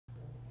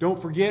Don't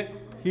forget,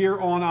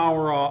 here on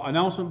our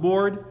announcement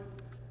board,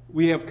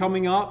 we have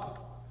coming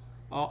up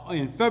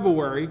in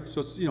February,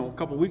 so it's a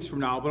couple weeks from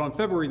now, but on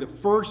February, the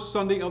first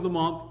Sunday of the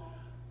month,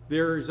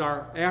 there is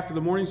after the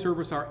morning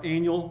service, our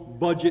annual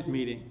budget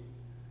meeting.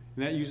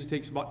 And that usually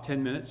takes about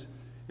 10 minutes.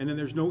 And then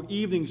there's no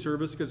evening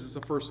service because it's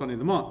the first Sunday of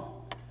the month.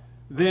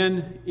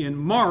 Then in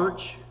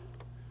March,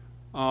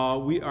 get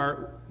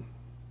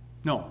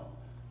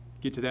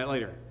to that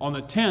later. On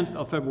the 10th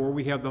of February,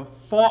 we have the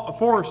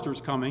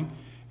Foresters coming,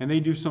 and they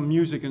do some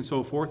music and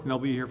so forth, and they'll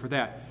be here for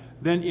that.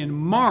 Then in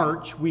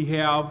March, we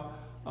have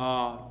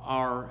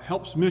our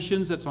Helps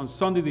Missions. That's on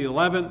Sunday the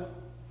 11th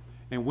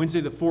and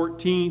Wednesday the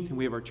 14th. And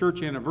we have our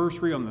church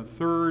anniversary on the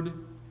 3rd,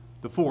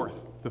 the 4th,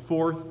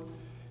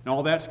 and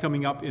all that's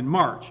coming up in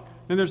March.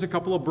 Then there's a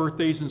couple of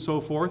birthdays and so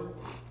forth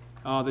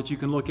that you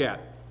can look at.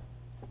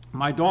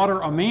 My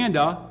daughter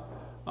Amanda,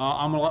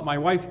 I'm going to let my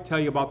wife tell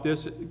you about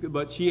this,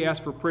 but she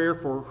asked for prayer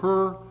for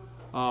her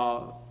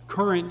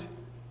current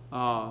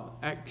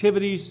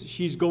activities.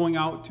 She's going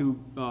out to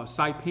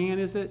Saipan,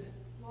 is it?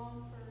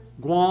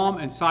 Guam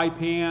and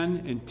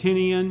Saipan and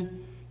Tinian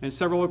and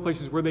several other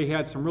places where they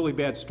had some really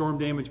bad storm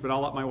damage, but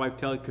I'll let my wife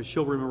tell you because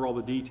she'll remember all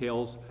the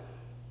details,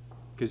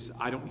 because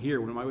I don't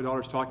hear. When my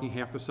daughter's talking,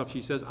 half the stuff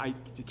she says, I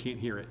can't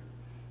hear it.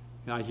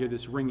 And I hear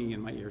this ringing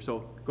in my ear.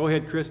 So go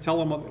ahead, Chris, tell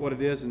them what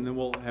it is, and then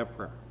we'll have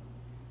prayer.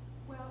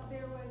 Well,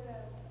 there was a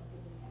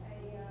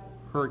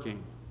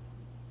hurricane.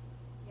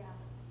 Yeah.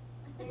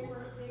 They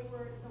were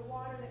the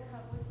water that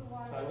comes. What's the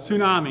water?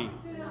 Tsunami.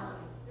 Tsunami.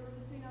 There was a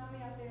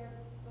tsunami out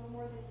there, a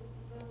little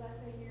less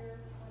than a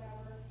year,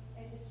 whatever,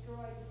 and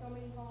destroyed so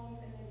many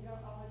homes, and then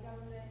all the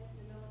government,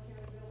 the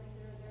military buildings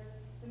that are there.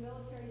 The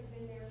military's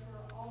been there for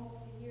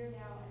almost a year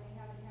now, and they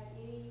haven't had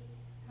any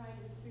kind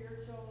of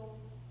spiritual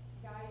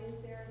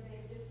guidance there.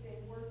 They've just been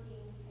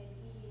working and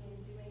eating and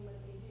doing what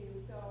they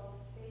do. So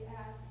they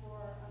asked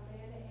for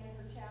Amanda and her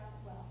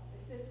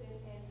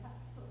assistant, and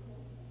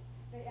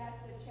they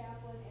asked the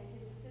chaplain and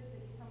his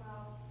assistant to come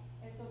out,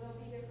 and so they'll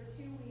be there for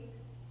 2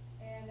 weeks.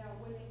 And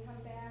when they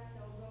come back,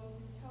 they'll go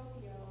through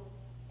Tokyo,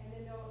 and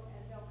then they'll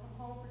come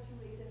home for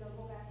 2 weeks, and they'll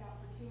go back out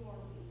for 2 more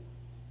weeks.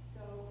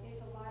 So it's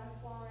a lot of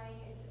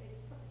flying.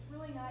 It's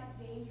really not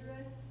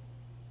dangerous,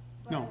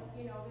 but No.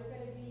 They're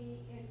going to be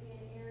in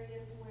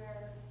areas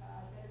where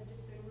that have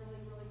just been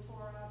really, really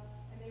tore up,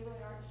 and they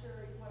really aren't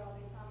sure what all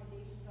the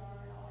accommodations are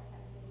and all that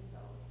kind of thing. So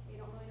they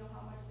don't really know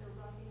how much they're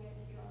roughing it,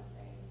 if you know what I'm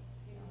saying.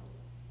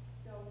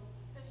 So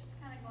she's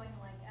kind of going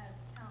like as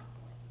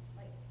counseling,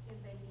 like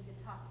if they need to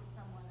talk to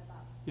someone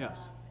about stuff.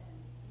 Yes. And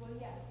well,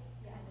 yes,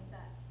 yeah, kind of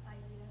that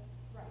idea.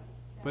 right.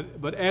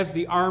 But as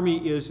the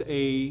Army is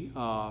a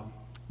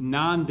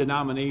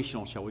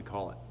non-denominational, shall we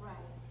call it? Right.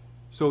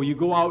 So you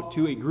go out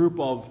to a group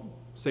of,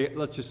 say,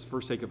 let's just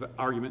for sake of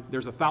argument,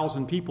 there's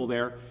 1,000 people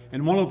there,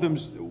 and one of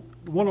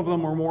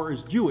them or more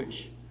is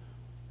Jewish.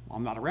 Well,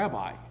 I'm not a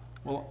rabbi.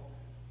 Well,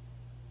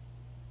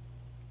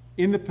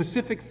 in the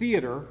Pacific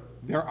Theater,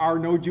 there are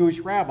no Jewish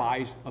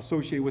rabbis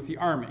associated with the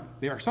Army.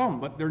 There are some,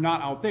 but they're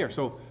not out there.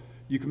 So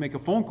you can make a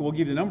phone call. We'll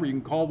give you the number. You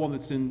can call one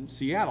that's in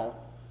Seattle,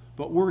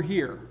 but we're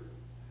here.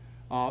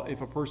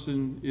 If a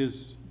person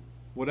is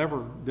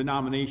whatever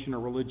denomination or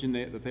religion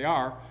that they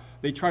are,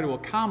 they try to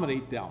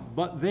accommodate them.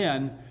 But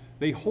then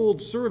they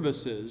hold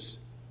services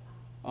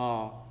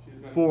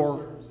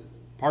for,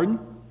 pardon?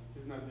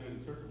 She's not doing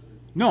the circumcision.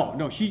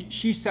 No,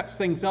 she sets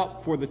things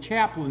up for the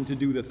chaplain to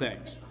do the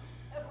things.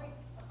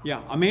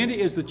 Yeah, Amanda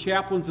is the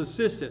chaplain's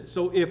assistant.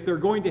 So if they're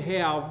going to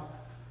have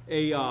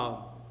a,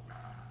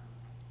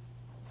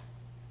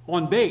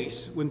 on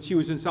base, when she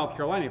was in South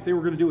Carolina, if they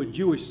were going to do a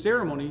Jewish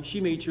ceremony,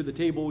 she made sure the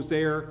table was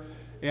there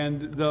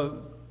and the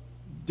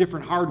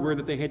different hardware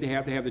that they had to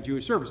have the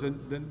Jewish service. And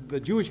then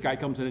the Jewish guy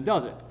comes in and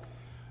does it.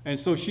 And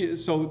so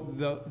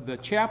the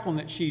chaplain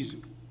that she's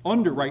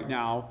under right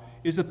now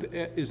is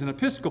an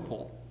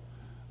Episcopal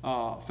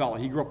fellow.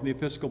 He grew up in the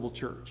Episcopal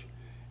Church.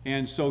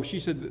 And so she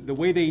said the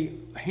way they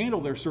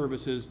handle their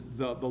services,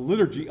 the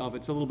liturgy of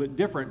it's a little bit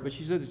different, but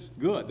she said it's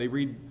good. They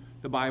read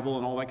the Bible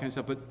and all that kind of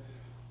stuff. But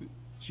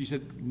she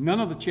said none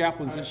of the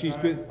chaplains that she's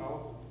been...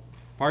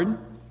 Pardon?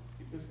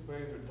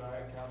 Episcopalians are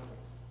diet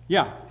Catholics.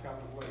 Yeah.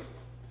 Catholic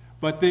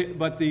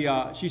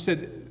But she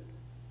said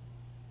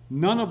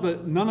none of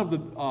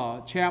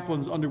the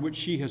chaplains under which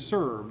she has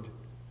served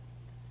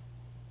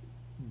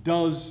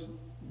does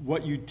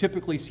what you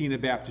typically see in a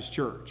Baptist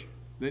church.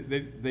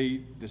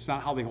 That's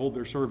not how they hold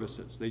their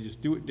services. They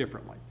just do it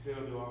differently. They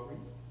don't do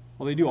offerings?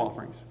 Well, they do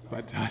offerings,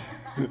 but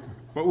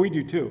but we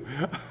do too.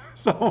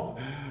 So,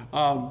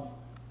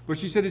 but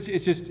she said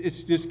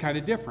it's just kind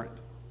of different.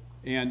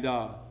 And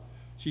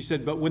she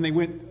said, but when they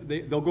went,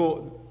 they'll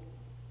go.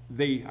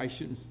 I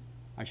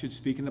should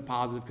speak in the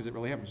positive because it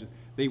really happens.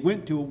 They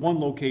went to one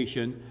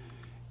location,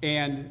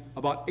 and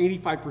about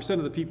 85%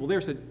 of the people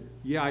there said,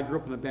 "Yeah, I grew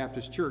up in a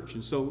Baptist church,"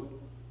 and so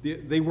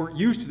they weren't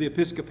used to the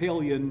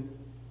Episcopalian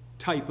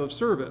type of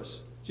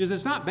service. She says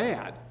it's not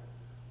bad,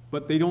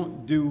 but they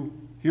don't do,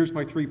 here's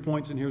my 3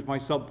 points and here's my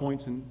sub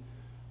points, and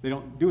they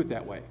don't do it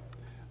that way.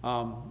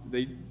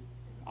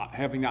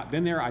 Having not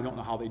been there, I don't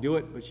know how they do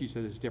it, but she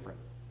said it's different.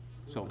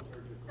 So,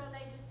 So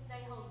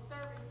they hold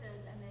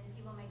services and then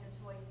people make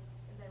a choice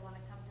if they want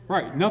to come to the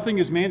right, service. nothing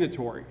is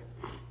mandatory.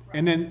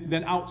 And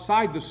then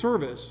outside the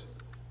service,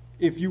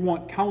 if you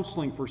want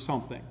counseling for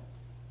something,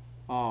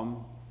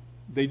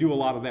 they do a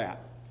lot of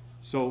that.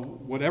 So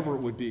whatever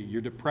it would be,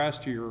 you're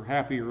depressed, or you're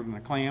happier than a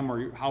clam,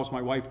 or how's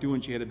my wife doing?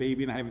 She had a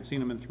baby and I haven't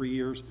seen him in 3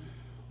 years.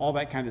 All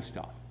that kind of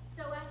stuff.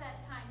 So at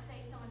that time, say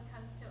someone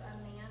comes to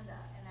Amanda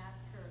and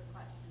asks her a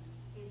question,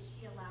 is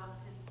she allowed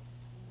to,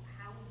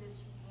 how does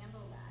she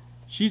handle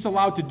that? She's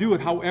allowed to do it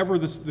however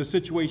the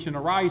situation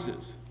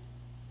arises.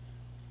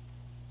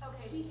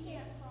 Okay. She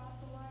can't cross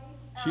a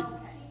light. She, Oh,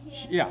 okay.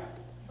 She can't. yeah.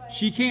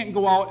 She can't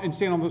go out and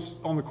stand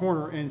on the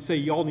corner and say,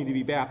 y'all need to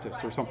be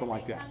Baptist or Right, something if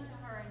like they that. come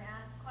to her and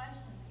ask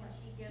questions, can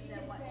she give She them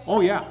can what say- she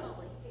Oh, yeah.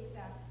 believes?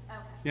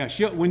 Exactly.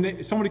 Okay. Yeah,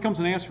 when somebody comes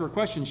and asks her a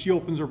question, she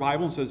opens her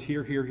Bible and says,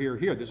 here, here, here,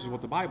 here. This is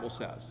what the Bible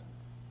says.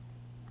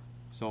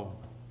 So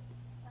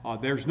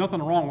there's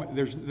nothing wrong with,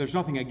 there's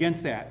nothing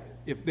against that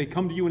if they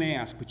come to you and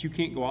ask, but you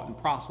can't go out and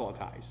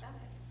proselytize.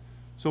 Okay.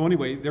 So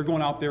anyway, they're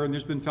going out there, and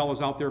there's been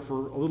fellas out there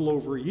for a little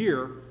over a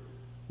year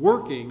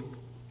working,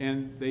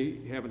 and they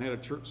haven't had a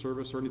church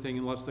service or anything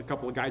unless a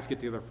couple of guys get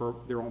together for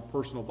their own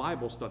personal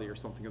Bible study or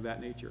something of that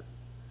nature.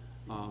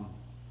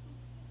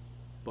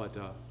 But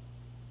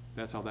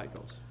that's how that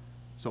goes.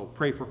 So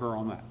pray for her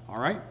on that, all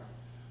right?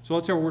 So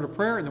let's have a word of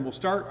prayer, and then we'll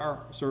start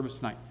our service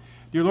tonight.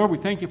 Dear Lord, we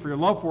thank you for your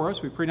love for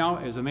us. We pray now,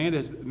 as Amanda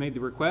has made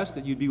the request,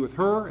 that you'd be with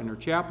her and her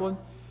chaplain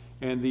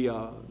and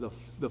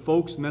the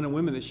folks, men and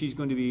women, that she's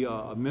going to be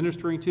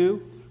ministering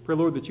to. Pray,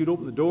 Lord, that you'd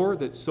open the door,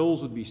 that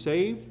souls would be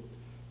saved.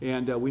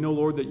 And we know,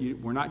 Lord, that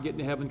we're not getting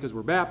to heaven because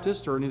we're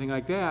Baptist or anything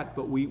like that,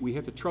 but we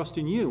have to trust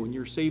in you and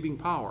your saving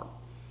power.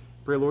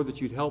 Pray, Lord,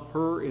 that you'd help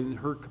her in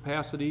her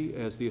capacity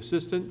as the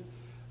assistant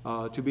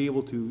to be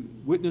able to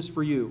witness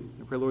for you.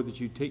 And pray, Lord, that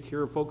you'd take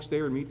care of folks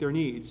there and meet their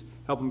needs,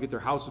 help them get their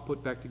houses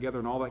put back together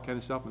and all that kind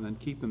of stuff, and then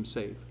keep them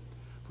safe.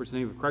 For it's in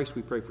the name of Christ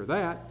we pray for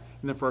that,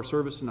 and then for our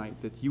service tonight,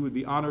 that you would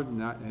be honored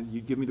and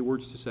you'd give me the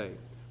words to say.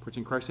 For it's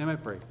in Christ's name I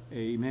pray.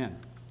 Amen.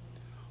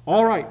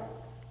 All right.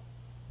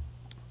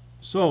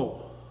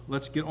 So,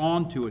 let's get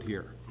on to it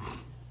here.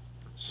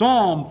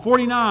 Psalm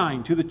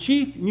 49, to the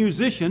chief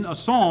musician, a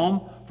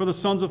psalm for the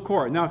sons of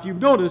Korah. Now, if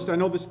you've noticed, I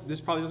know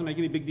this probably doesn't make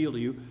any big deal to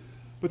you,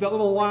 but that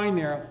little line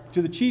there,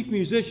 to the chief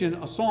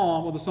musician, a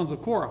psalm of the sons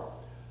of Korah,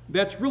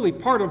 that's really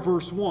part of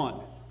verse 1.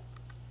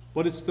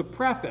 But it's the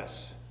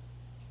preface.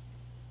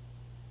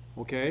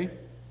 Okay?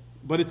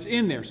 But it's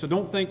in there, so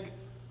don't think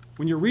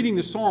when you're reading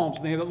the Psalms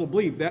and they have that little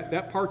bleep,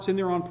 that part's in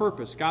there on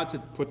purpose. God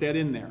said, put that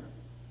in there.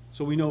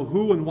 So we know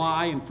who and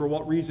why and for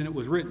what reason it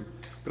was written.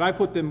 But I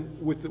put them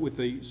with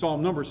the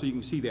psalm number so you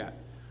can see that.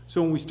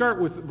 So when we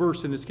start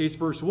with in this case,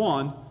 verse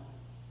 1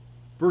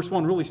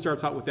 really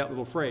starts out with that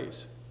little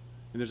phrase.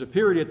 And there's a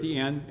period at the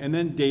end, and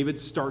then David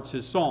starts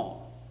his psalm.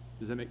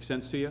 Does that make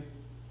sense to you?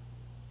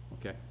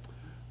 Okay.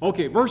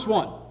 Okay, verse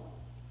 1,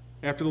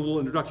 after the little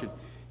introduction.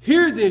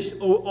 Hear this,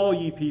 O all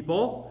ye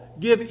people.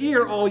 Give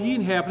ear, all ye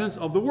inhabitants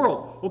of the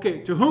world. Okay,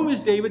 to whom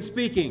is David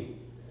speaking?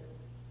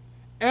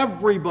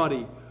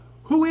 Everybody.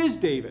 Who is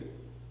David?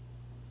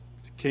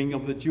 King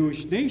of the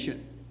Jewish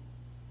nation.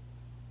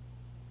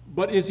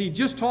 But is he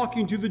just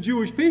talking to the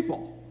Jewish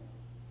people?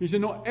 He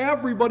said, no,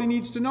 everybody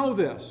needs to know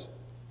this.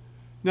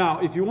 Now,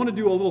 if you want to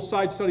do a little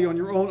side study on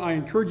your own, I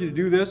encourage you to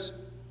do this.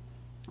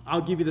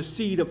 I'll give you the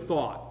seed of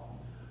thought.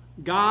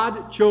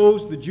 God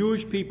chose the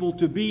Jewish people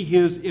to be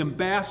his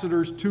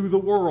ambassadors to the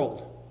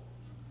world.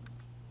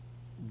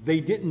 They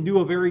didn't do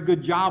a very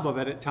good job of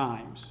it at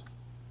times.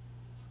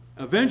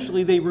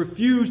 Eventually, they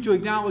refused to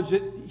acknowledge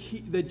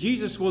that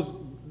Jesus was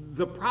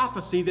the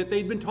prophecy that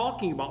they'd been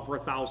talking about for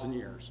 1,000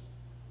 years.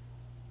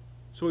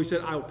 So he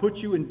said, I'll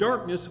put you in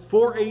darkness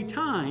for a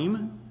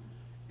time,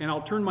 and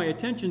I'll turn my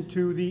attention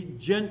to the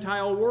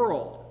Gentile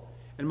world.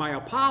 And my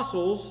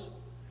apostles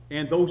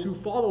and those who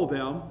follow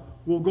them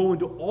will go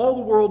into all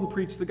the world and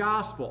preach the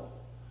gospel.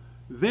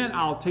 Then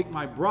I'll take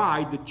my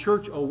bride, the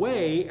church,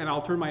 away, and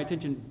I'll turn my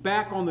attention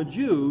back on the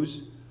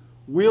Jews.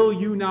 Will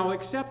you now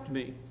accept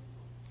me?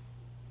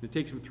 It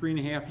takes them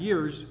 3.5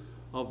 years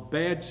of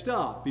bad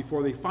stuff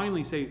before they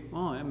finally say,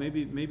 oh,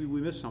 maybe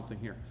we missed something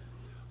here.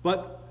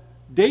 But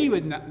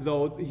David,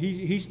 though,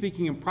 he's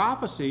speaking in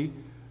prophecy,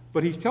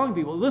 but he's telling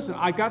people, listen,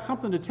 I got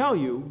something to tell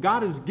you.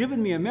 God has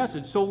given me a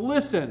message, so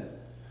listen.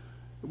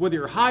 Whether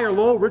you're high or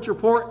low, rich or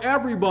poor,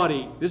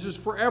 everybody. This is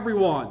for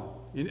everyone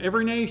in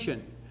every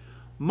nation.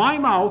 My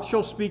mouth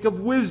shall speak of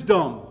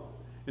wisdom,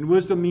 and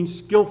wisdom means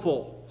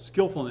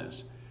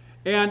skillfulness.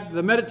 And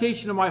the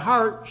meditation of my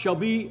heart shall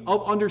be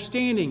of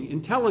understanding,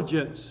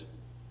 intelligence.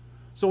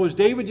 So is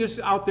David just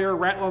out there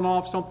rattling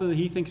off something that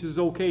he thinks is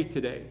okay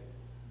today?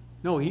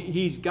 No,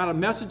 he's got a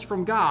message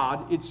from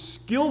God. It's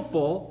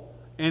skillful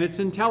and it's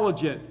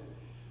intelligent.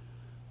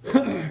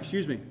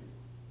 Excuse me.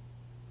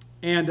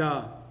 And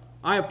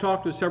I have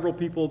talked to several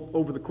people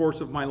over the course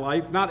of my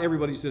life. Not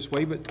everybody's this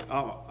way, but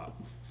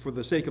for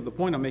the sake of the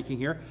point I'm making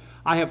here,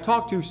 I have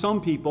talked to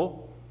some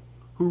people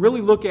who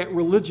really look at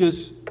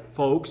religious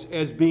folks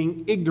as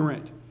being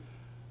ignorant.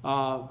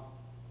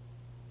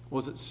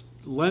 was it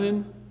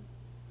Lenin,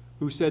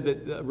 who said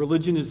that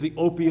religion is the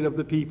opiate of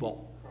the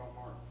people? Karl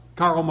Marx.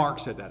 Karl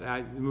Marx said that.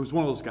 It was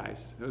one of those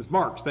guys. It was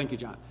Marx. Thank you,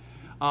 John.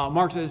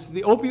 Marx says,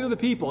 the opiate of the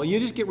people. You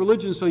just get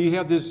religion so you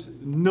have this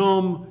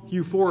numb,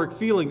 euphoric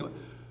feeling.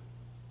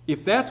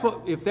 If that's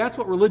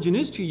what religion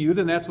is to you,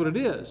 then that's what it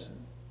is.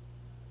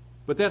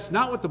 But that's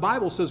not what the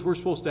Bible says we're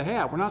supposed to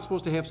have. We're not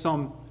supposed to have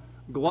some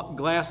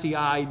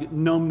glassy-eyed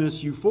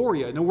numbness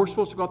euphoria. No, we're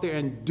supposed to go out there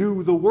and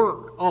do the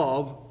work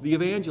of the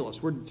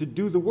evangelist. We're to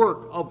do the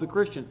work of the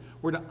Christian.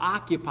 We're to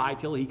occupy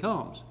till he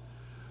comes.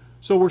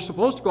 So we're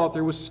supposed to go out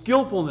there with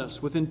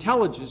skillfulness, with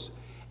intelligence.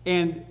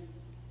 And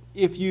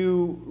if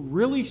you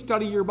really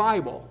study your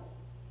Bible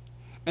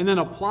and then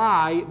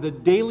apply the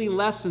daily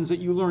lessons that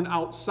you learn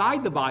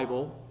outside the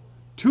Bible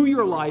to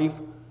your life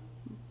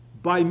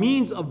by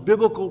means of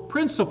biblical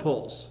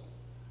principles,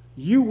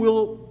 you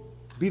will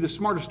be the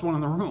smartest one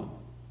in the room.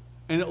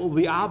 And it will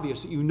be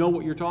obvious that you know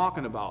what you're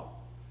talking about.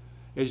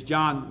 As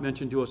John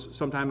mentioned to us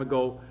some time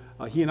ago,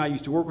 he and I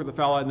used to work with a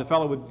fellow, and the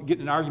fellow would get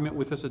in an argument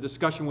with us, a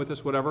discussion with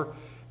us, whatever.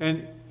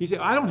 And he said,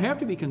 I don't have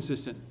to be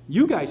consistent.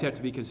 You guys have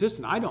to be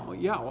consistent. I don't.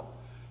 Yeah. Well,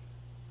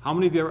 how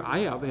many of you ever, I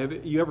have.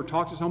 Have you ever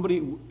talked to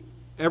somebody,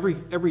 every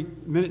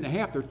minute and a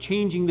half, they're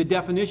changing the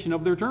definition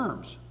of their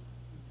terms?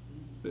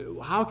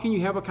 How can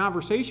you have a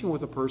conversation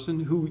with a person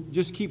who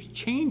just keeps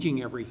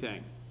changing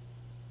everything?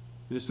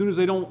 And as soon as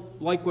they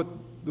don't like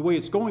the way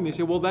it's going, they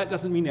say, well, that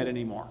doesn't mean that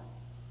anymore.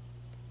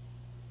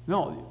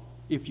 No,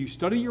 if you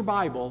study your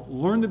Bible,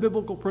 learn the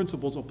biblical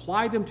principles,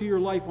 apply them to your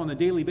life on a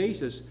daily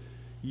basis,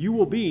 you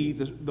will be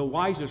the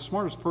wisest,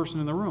 smartest person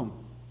in the room.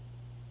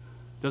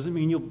 Doesn't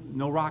mean you'll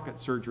know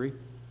rocket surgery,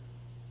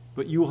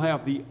 but you will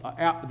have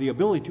the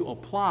ability to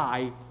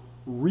apply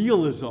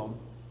realism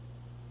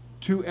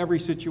to every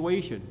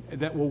situation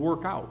that will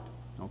work out.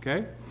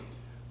 Okay?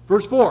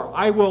 Verse 4,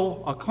 I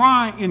will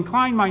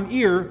incline mine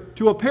ear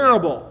to a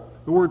parable.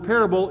 The word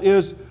parable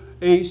is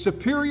a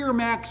superior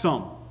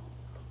maxim.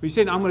 He's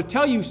saying, I'm going to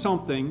tell you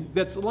something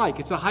that's like,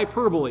 it's a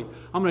hyperbole.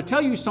 I'm going to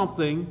tell you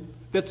something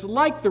that's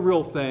like the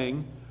real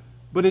thing,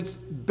 but it's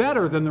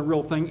better than the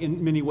real thing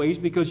in many ways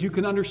because you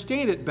can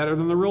understand it better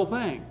than the real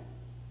thing.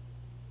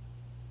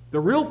 The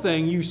real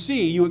thing you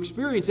see, you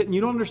experience it, and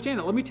you don't understand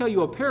it. Let me tell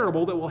you a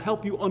parable that will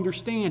help you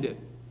understand it.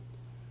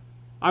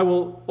 I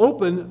will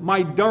open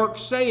my dark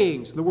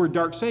sayings. The word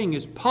dark saying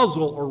is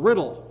puzzle or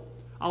riddle.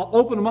 I'll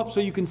open them up so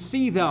you can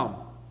see them.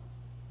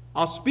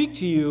 I'll speak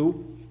to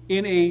you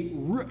in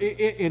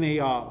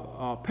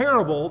a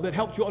parable that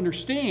helps you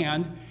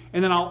understand,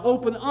 and then I'll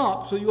open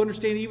up so you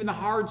understand even the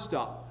hard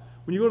stuff.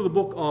 When you go to the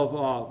book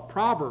of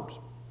Proverbs,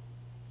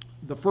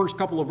 the first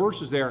couple of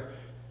verses there,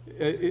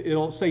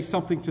 it'll say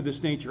something to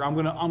this nature. I'm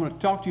going to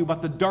talk to you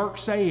about the dark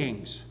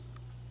sayings,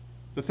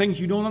 the things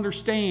you don't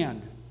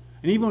understand.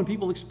 And even when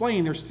people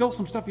explain, there's still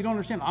some stuff you don't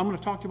understand. I'm going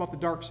to talk to you about the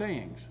dark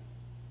sayings.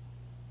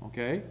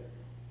 Okay?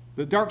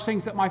 The dark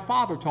sayings that my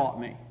father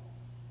taught me.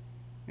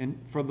 And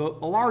for a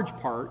large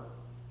part,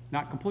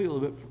 not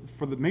completely, but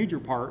for the major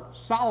part,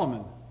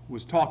 Solomon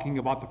was talking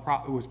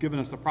about was giving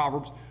us the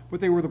Proverbs, but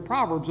they were the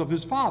Proverbs of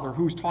his father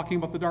who was talking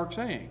about the dark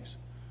sayings.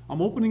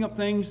 I'm opening up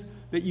things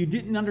that you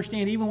didn't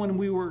understand even when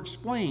we were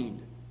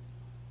explained.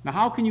 Now,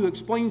 how can you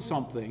explain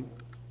something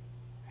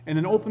and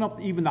then open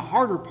up even the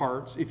harder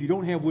parts if you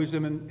don't have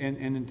wisdom and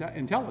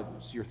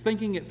intelligence? You're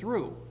thinking it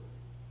through.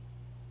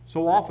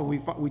 So often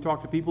we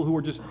talk to people who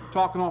are just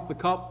talking off the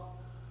cuff.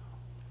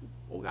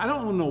 I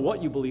don't want to know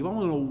what you believe. I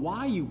want to know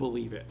why you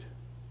believe it.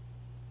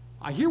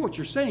 I hear what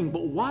you're saying,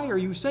 but why are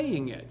you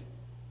saying it?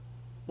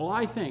 Well,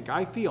 I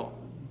feel.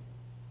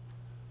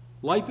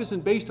 Life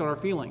isn't based on our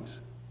feelings.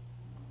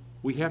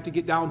 We have to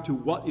get down to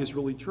what is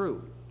really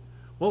true.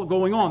 Well,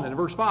 going on then,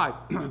 verse 5.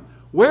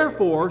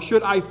 Wherefore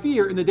should I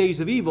fear in the days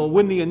of evil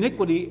when the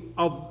iniquity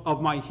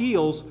of my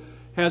heels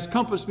has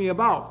compassed me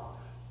about?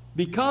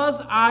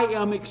 Because I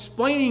am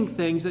explaining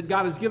things that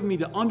God has given me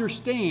to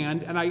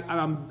understand, and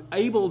I'm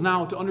able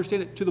now to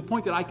understand it to the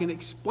point that I can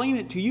explain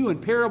it to you in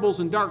parables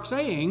and dark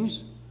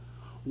sayings,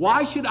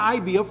 why should I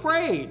be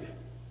afraid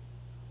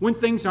when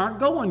things aren't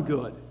going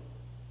good?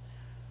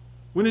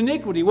 When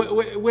iniquity,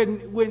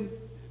 when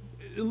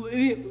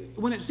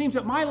it seems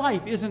that my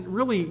life isn't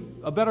really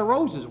a bed of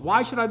roses,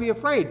 why should I be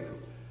afraid?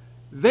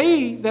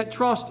 They that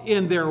trust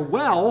in their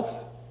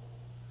wealth,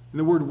 and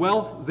the word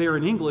wealth there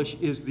in English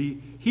is the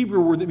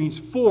Hebrew word that means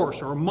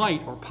force or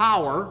might or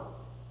power.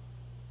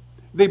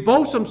 They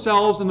boast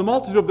themselves in the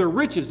multitude of their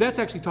riches. That's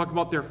actually talking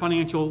about their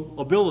financial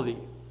ability.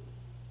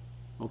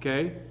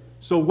 Okay?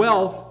 So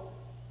wealth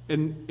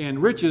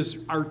and riches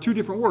are two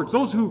different words.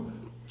 Those who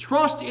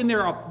trust in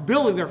their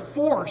ability, their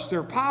force,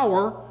 their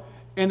power,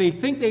 and they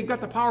think they've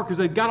got the power because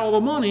they've got all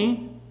the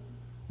money,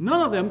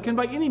 none of them can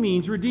by any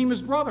means redeem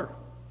his brother,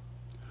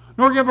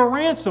 nor give a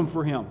ransom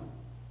for him.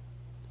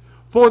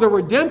 For the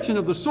redemption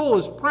of the soul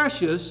is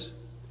precious,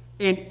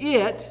 and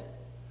it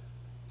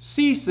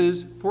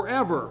ceases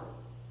forever.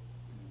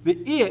 The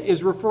it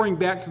is referring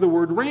back to the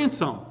word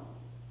ransom.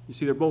 You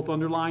see they're both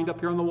underlined up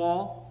here on the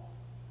wall?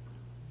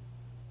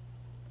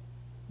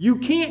 You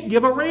can't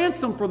give a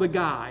ransom for the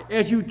guy.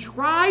 As you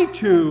try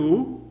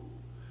to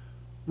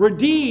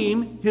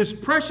redeem his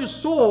precious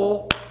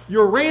soul,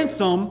 your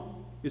ransom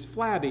is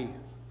flabby.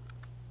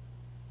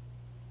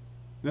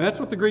 Now that's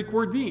what the Greek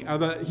word means, or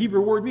the Hebrew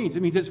word means.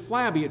 It means it's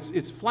flabby,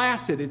 it's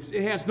flaccid,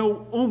 it has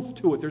no oomph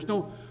to it.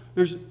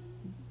 There's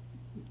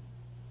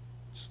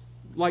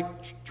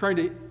like trying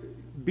to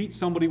beat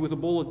somebody with a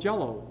bowl of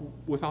Jell-O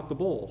without the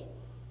bowl.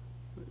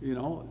 You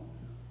know,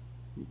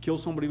 you kill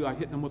somebody by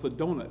hitting them with a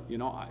donut. You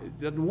know,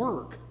 it doesn't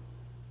work.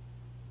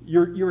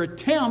 Your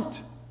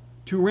attempt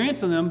to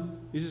ransom them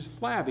is just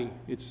flabby.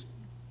 It's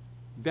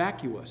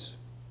vacuous.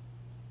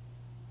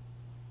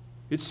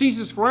 It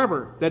ceases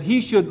forever, that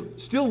he should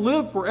still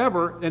live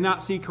forever and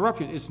not see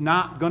corruption. It's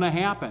not going to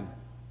happen.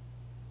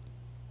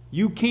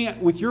 You can't,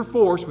 with your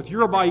force, with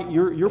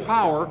your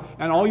power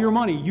and all your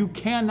money, you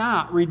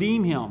cannot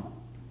redeem him.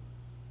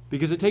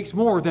 Because it takes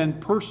more than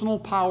personal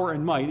power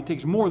and might. It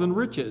takes more than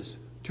riches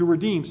to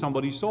redeem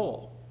somebody's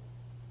soul.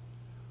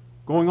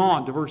 Going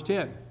on to verse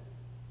 10.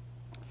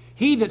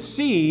 He that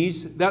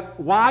sees that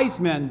wise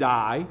men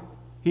die,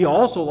 he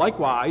also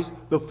likewise,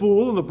 the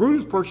fool and the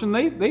brutish person,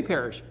 they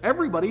perish.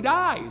 Everybody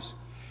dies.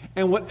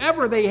 And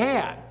whatever they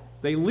had,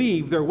 they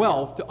leave their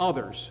wealth to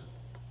others.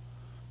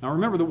 Now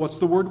remember, what's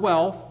the word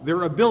wealth?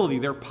 Their ability,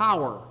 their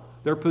power,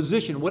 their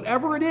position,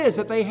 whatever it is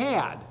that they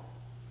had.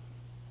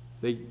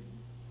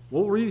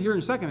 We'll read it here in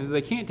a second.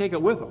 They can't take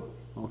it with them.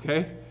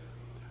 Okay?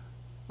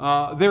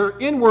 Their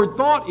inward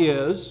thought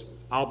is,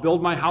 I'll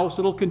build my house,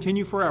 it'll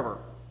continue forever.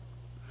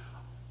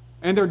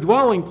 And their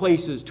dwelling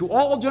places to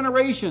all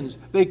generations.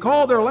 They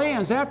call their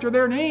lands after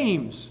their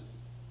names.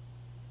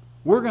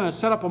 We're going to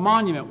set up a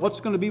monument.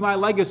 What's going to be my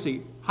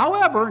legacy?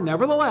 However,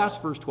 nevertheless,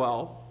 verse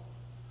 12,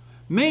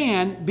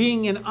 man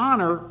being in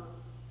honor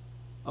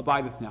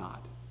abideth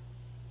not.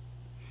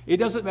 It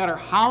doesn't matter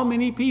how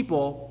many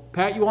people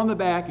pat you on the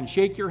back and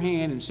shake your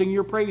hand and sing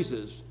your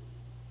praises,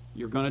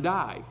 you're going to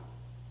die.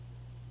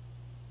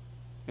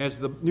 As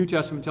the New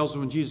Testament tells us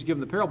when Jesus gave them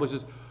the parable, he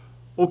says,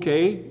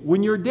 okay,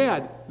 when you're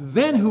dead,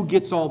 then who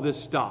gets all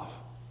this stuff?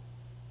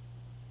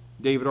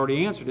 David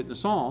already answered it in the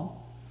Psalm.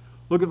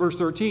 Look at verse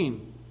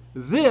 13.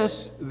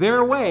 This,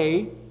 their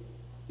way,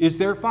 is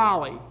their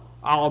folly.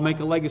 I'll make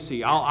a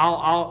legacy.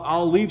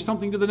 I'll leave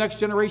something to the next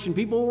generation.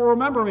 People will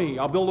remember me.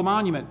 I'll build a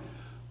monument.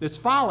 It's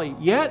folly.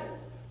 Yet,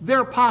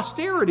 their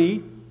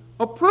posterity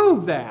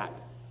approve that.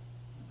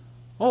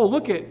 Oh,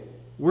 look at,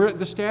 we're at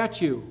the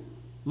statue.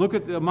 Look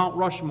at the Mount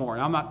Rushmore.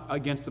 And I'm not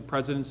against the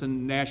presidents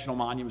and national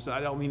monuments.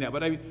 I don't mean that.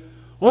 But I mean,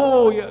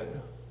 oh, yeah,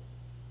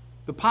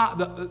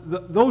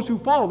 those who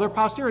follow, their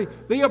posterity,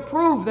 they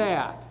approve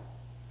that.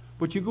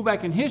 But you go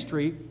back in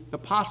history, the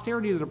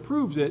posterity that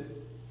approves it,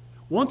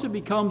 once it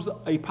becomes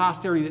a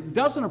posterity that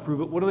doesn't approve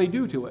it, what do they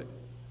do to it?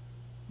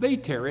 They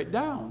tear it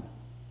down.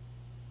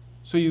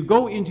 So you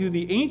go into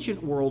the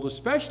ancient world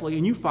especially,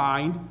 and you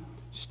find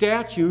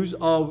statues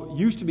of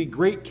used to be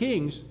great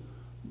kings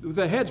with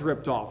the heads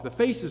ripped off, the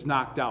faces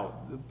knocked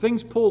out,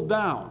 things pulled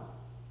down.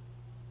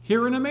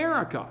 Here in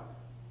America,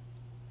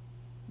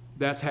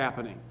 that's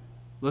happening.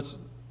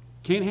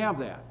 Can't have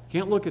that.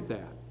 Can't look at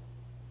that.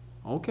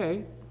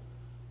 Okay.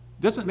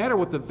 Doesn't matter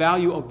what the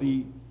value of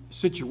the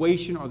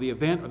situation or the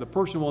event or the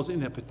person was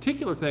in a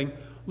particular thing.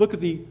 Look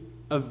at the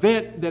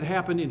event that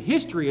happened in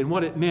history and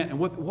what it meant and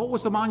what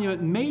was the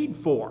monument made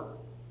for.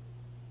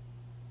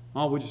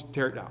 Oh, we'll just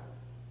tear it down.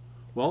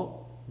 Well,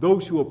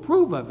 those who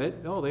approve of it,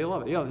 oh, they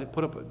love it. Yeah, they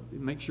put up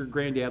make sure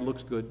granddad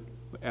looks good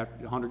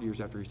 100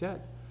 years after he's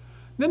dead.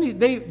 Then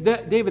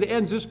David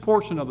ends this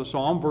portion of the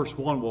psalm, verse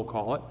 1 we'll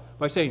call it,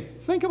 by saying,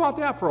 think about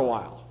that for a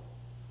while.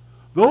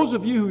 Those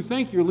of you who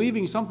think you're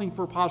leaving something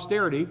for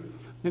posterity,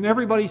 and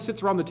everybody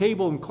sits around the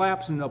table and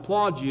claps and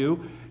applauds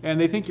you,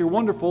 and they think you're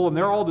wonderful, and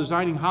they're all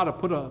designing how to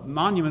put a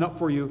monument up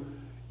for you,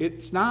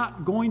 it's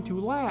not going to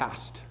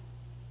last.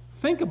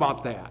 Think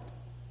about that.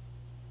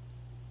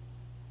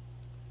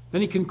 Then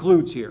he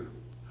concludes here,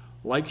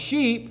 like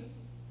sheep,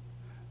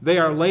 they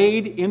are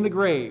laid in the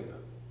grave.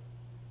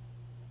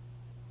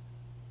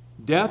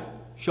 Death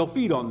shall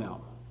feed on them.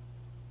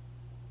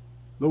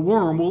 The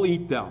worm will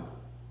eat them.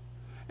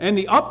 And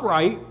the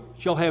upright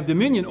shall have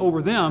dominion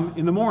over them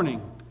in the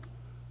morning.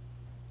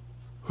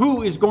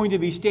 Who is going to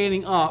be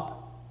standing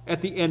up at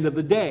the end of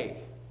the day?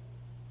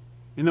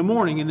 In the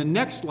morning, in the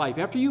next life,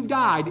 after you've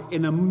died,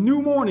 and a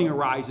new morning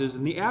arises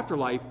in the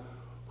afterlife,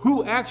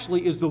 who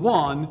actually is the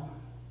one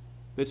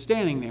that's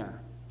standing there?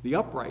 The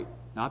upright,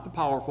 not the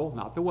powerful,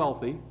 not the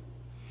wealthy.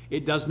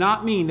 It does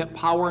not mean that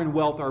power and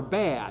wealth are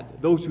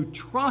bad. Those who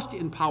trust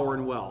in power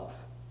and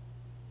wealth,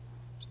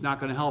 it's not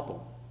going to help them.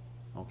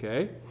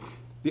 Okay?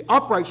 The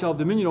upright shall have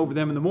dominion over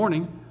them in the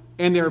morning,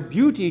 and their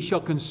beauty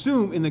shall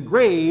consume in the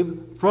grave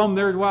from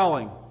their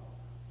dwelling.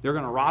 They're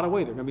going to rot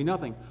away. They're going to be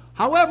nothing.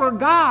 However,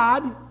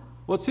 God,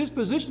 what's his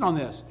position on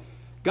this?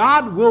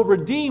 God will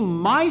redeem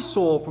my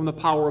soul from the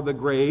power of the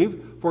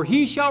grave, for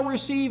he shall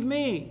receive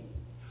me.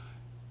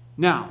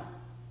 Now,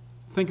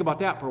 think about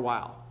that for a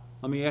while.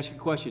 Let me ask you a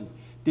question.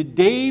 Did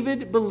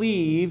David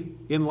believe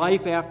in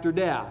life after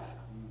death?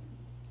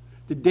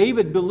 Did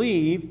David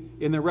believe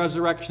in the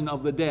resurrection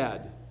of the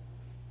dead?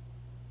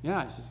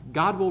 Yeah, he says,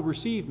 God will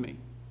receive me.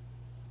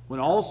 When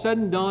all's said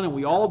and done and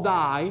we all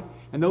die,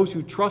 and those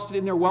who trusted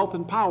in their wealth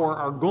and power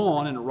are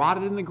gone and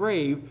rotted in the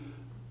grave,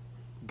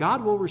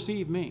 God will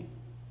receive me.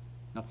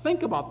 Now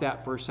think about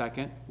that for a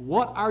second.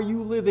 What are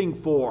you living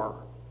for?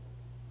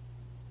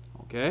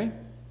 Okay?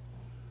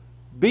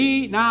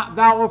 Be not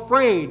thou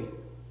afraid,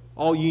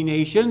 all ye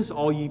nations,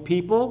 all ye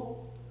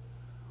people.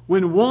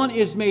 When one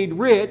is made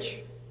rich,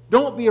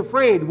 don't be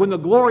afraid when the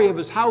glory of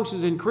his house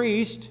is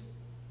increased.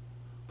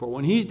 For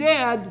when he's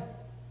dead,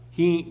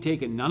 he ain't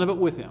taking none of it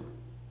with him.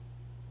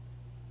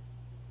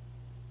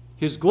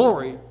 His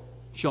glory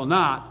shall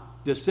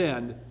not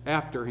descend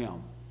after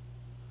him.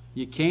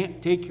 You can't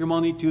take your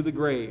money to the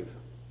grave.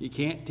 You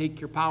can't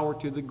take your power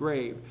to the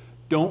grave.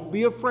 Don't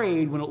be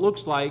afraid when it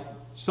looks like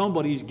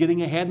somebody's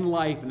getting ahead in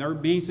life and they're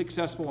being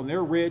successful and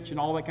they're rich and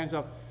all that kind of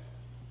stuff.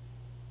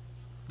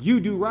 You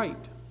do right.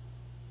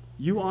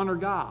 You honor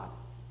God.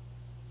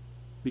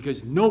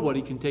 Because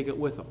nobody can take it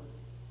with them.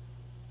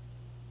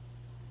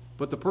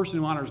 But the person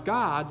who honors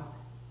God,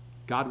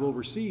 God will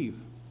receive.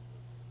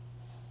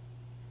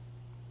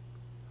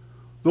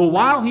 Though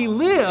while he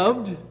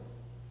lived,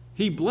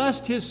 he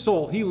blessed his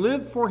soul. He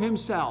lived for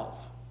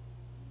himself.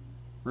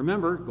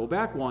 Remember, go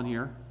back one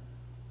here.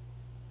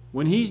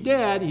 When he's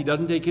dead, he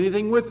doesn't take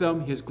anything with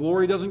him. His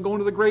glory doesn't go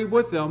into the grave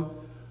with him.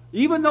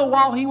 Even though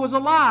while he was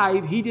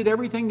alive, he did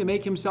everything to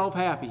make himself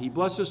happy. He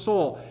blessed his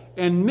soul.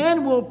 And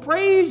men will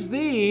praise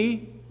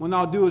thee when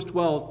thou doest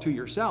well to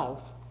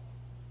yourself.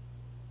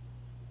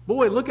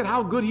 Boy, look at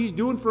how good he's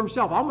doing for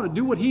himself. I'm going to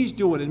do what he's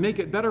doing and make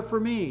it better for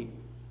me.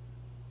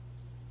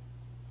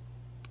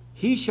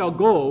 He shall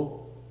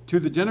go to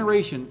the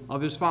generation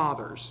of his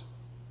fathers.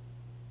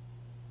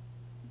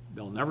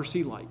 They'll never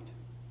see light.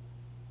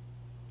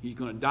 He's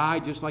going to die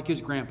just like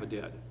his grandpa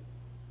did.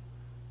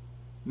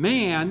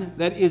 Man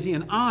that is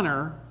in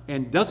honor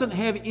and doesn't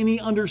have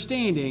any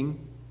understanding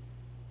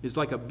is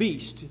like a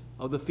beast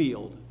of the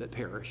field that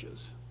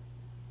perishes.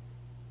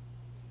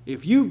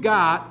 If you've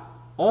got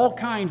all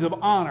kinds of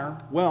honor,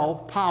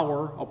 wealth,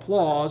 power,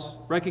 applause,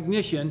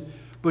 recognition,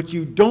 but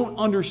you don't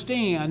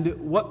understand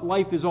what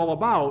life is all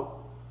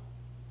about,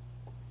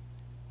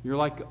 you're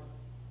like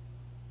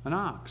an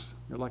ox.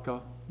 You're like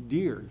a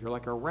deer. You're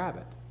like a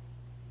rabbit.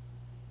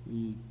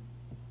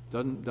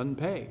 Doesn't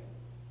pay.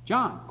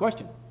 John,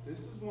 question. This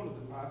is one of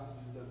the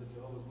passages that the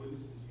Jehovah's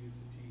Witnesses use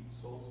to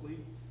teach soul sleep,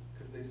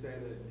 because they say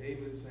that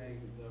David's saying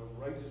the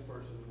righteous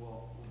person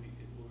will be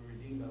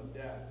redeemed out of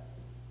death,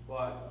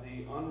 but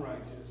the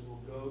unrighteous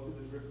will go to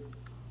the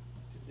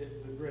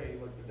grave,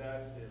 like their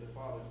dads did, their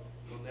fathers.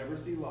 They'll never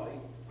see light,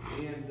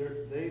 and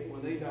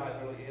when they die,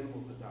 they're like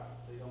animals that die.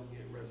 They don't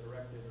get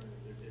resurrected, or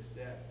they're just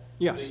dead.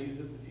 Yes. They use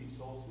this to teach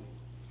soul sleep.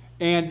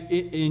 And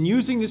in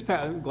using this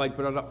glad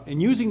put it up. In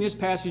using this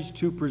passage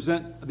to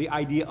present the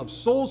idea of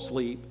soul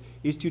sleep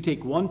is to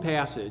take one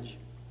passage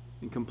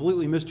and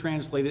completely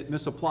mistranslate it,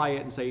 misapply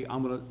it, and say,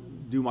 I'm going to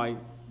do my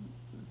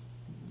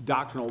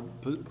doctrinal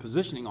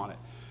positioning on it.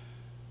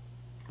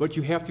 But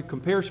you have to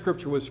compare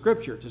Scripture with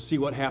Scripture to see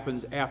what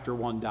happens after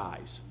one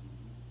dies.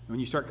 When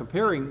you start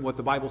comparing what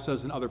the Bible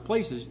says in other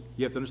places,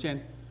 you have to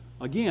understand,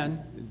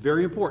 again,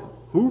 very important,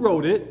 who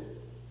wrote it,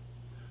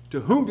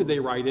 to whom did they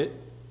write it,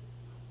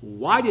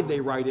 why did they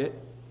write it,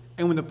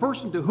 and when the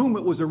person to whom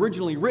it was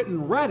originally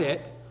written read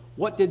it,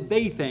 what did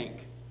they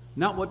think?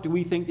 Not what do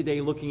we think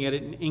today looking at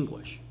it in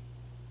English.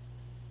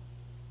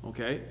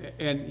 Okay?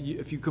 And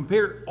if you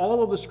compare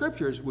all of the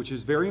Scriptures, which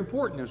is very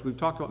important, as we've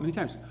talked about many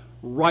times,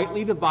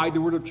 rightly divide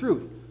the word of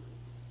truth.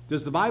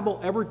 Does the Bible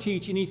ever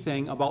teach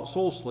anything about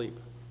soul sleep?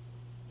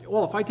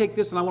 Well, if I take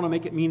this and I want to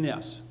make it mean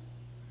this,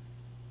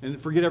 and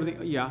forget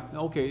everything, yeah,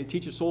 okay, it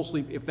teaches soul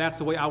sleep if that's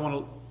the way I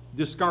want to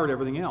discard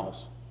everything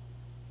else.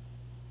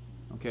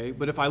 Okay,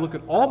 but if I look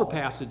at all the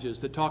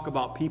passages that talk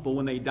about people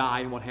when they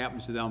die and what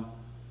happens to them,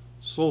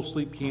 soul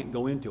sleep can't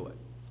go into it.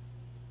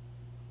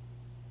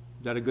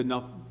 Is that a good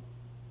enough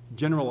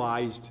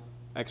generalized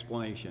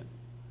explanation?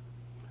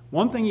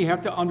 One thing you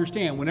have to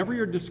understand, whenever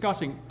you're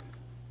discussing,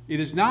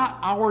 it is not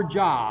our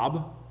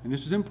job, and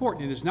this is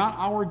important, it is not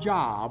our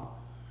job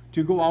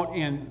to go out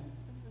and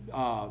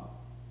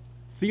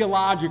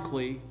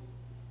theologically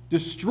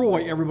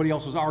destroy everybody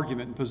else's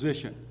argument and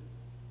position.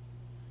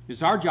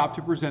 It's our job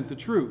to present the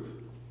truth.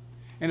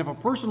 And if a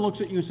person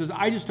looks at you and says,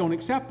 I just don't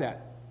accept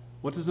that,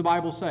 what does the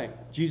Bible say?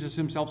 Jesus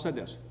himself said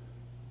this.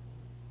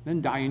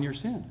 Then die in your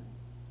sin.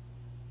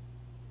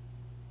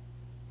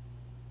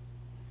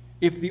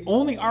 If the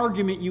only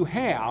argument you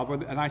have,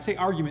 and I say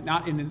argument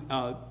not in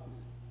an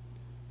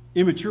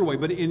immature way,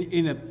 but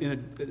in a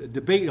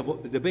debate,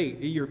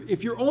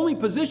 if your only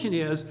position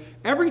is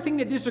everything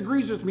that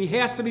disagrees with me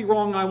has to be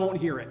wrong, I won't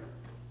hear it,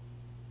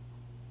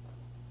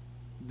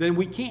 then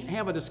we can't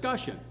have a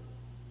discussion.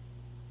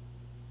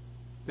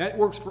 That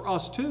works for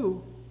us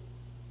too.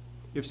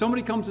 If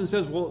somebody comes and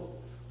says, well,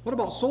 what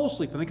about soul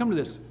sleep? And they come to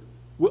this,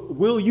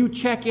 will you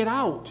check it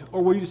out?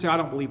 Or will you just say, I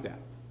don't believe that?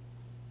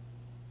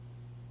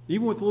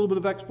 Even with a little bit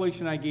of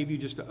explanation I gave you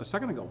just a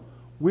second ago.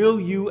 will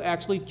you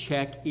actually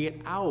check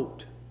it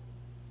out?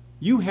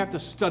 You have to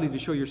study to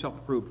show yourself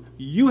approved.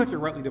 You have to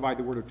rightly divide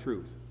the word of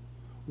truth.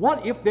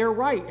 What if they're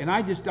right and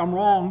I'm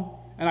wrong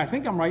and I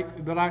think I'm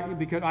right, but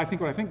because I think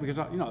what I think because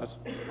I'm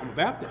a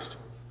Baptist.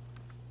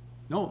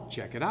 No,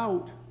 check it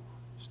out.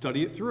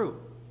 Study it through.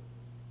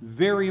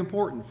 Very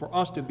important for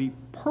us to be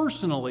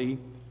personally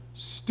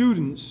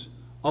students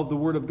of the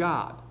Word of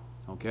God.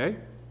 Okay?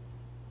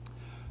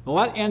 Well,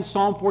 that ends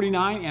Psalm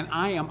 49, and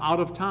I am out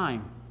of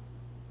time.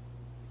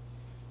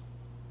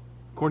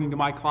 According to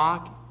my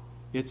clock,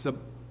 it's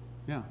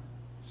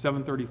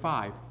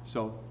 7:35.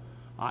 So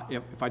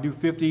if I do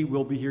 50,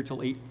 we'll be here till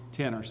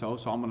 8:10 or so.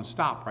 So I'm going to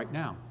stop right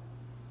now,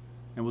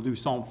 and we'll do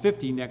Psalm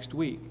 50 next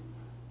week.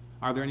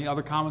 Are there any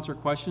other comments or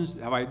questions?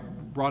 Have I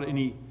brought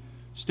any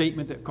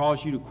statement that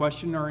caused you to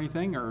question or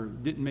anything, or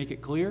didn't make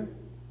it clear?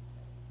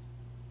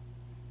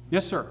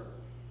 Yes, sir.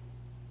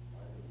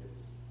 I think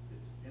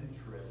it's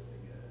interesting.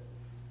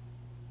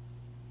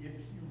 If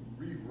you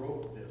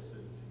rewrote this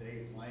in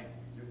today's language,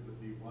 it would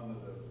be one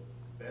of the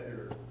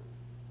better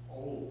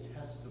Old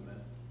Testament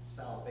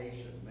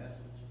salvation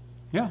messages.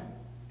 Yeah.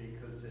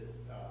 Because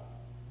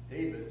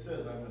David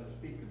says, "I'm going to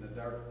speak in the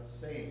dark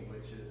saying,"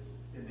 which is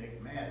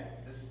enigmatic.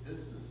 This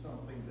is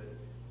something that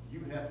you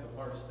have to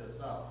parse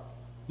this out.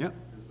 Yeah.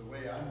 Because the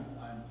way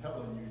I'm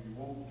telling you, you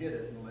won't get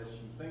it unless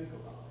you think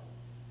about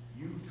it.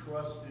 You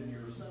trust in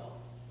yourself.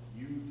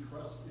 You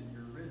trust in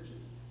your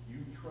riches.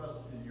 You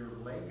trust in your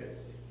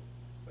legacy.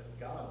 But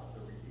God's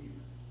the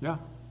Redeemer. Yeah.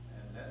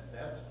 And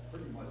that's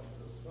pretty much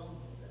the sum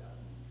of that.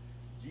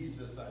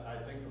 Jesus, I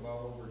think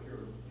about over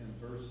here in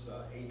verse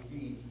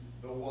 18,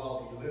 though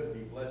while he lived,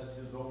 he blessed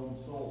his own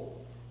soul.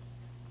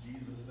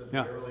 Jesus said,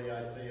 Yeah. "Verily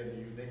I say unto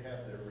you, they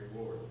have their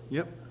reward."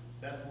 Yep.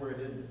 That's where it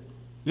ended.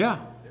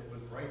 Yeah. It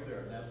was right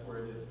there, and that's where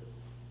it ended.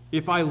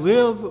 If I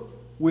live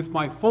with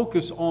my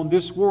focus on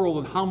this world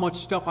and how much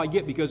stuff I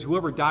get, because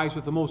whoever dies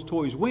with the most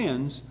toys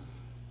wins,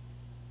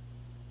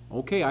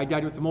 okay, I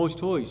died with the most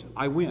toys,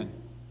 I win.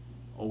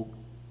 Oh,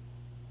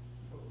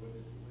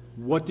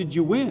 what did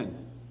you win?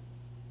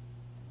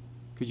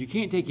 Because you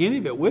can't take any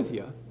of it with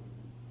you.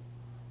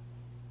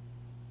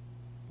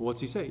 Well,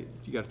 what's he say?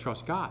 You got to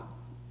trust God.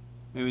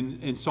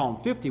 And in Psalm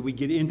 50, we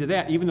get into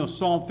that. Even though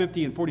Psalm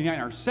 50 and 49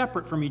 are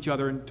separate from each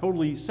other and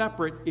totally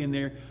separate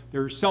in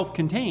they're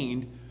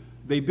self-contained,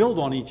 they build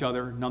on each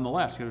other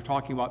nonetheless. They're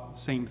talking about the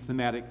same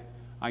thematic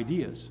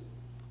ideas.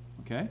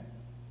 Okay?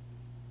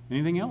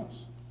 Anything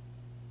else?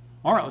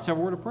 All right, let's have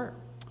a word of prayer.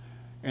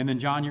 And then,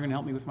 John, you're going to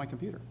help me with my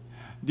computer.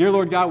 Dear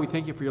Lord God, we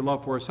thank you for your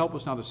love for us. Help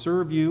us now to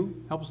serve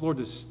you. Help us, Lord,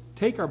 to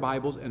take our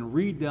Bibles and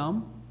read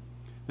them.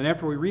 Then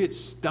after we read it,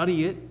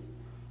 study it.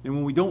 And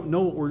when we don't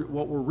know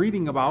what we're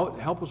reading about,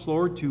 help us,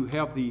 Lord, to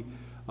have the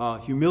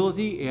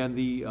humility and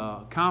the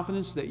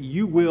confidence that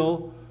you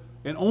will,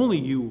 and only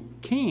you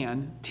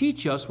can,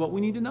 teach us what we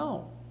need to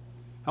know.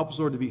 Help us,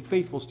 Lord, to be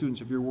faithful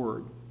students of your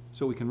word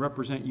so we can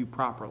represent you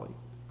properly.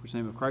 For the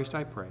name of Christ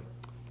I pray.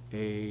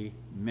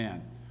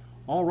 Amen.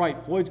 All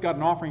right, Floyd's got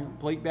an offering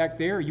plate back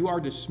there. You are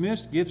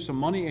dismissed. Give some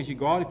money as you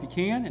go out if you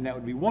can, and that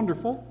would be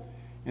wonderful.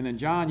 And then,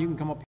 John, you can come up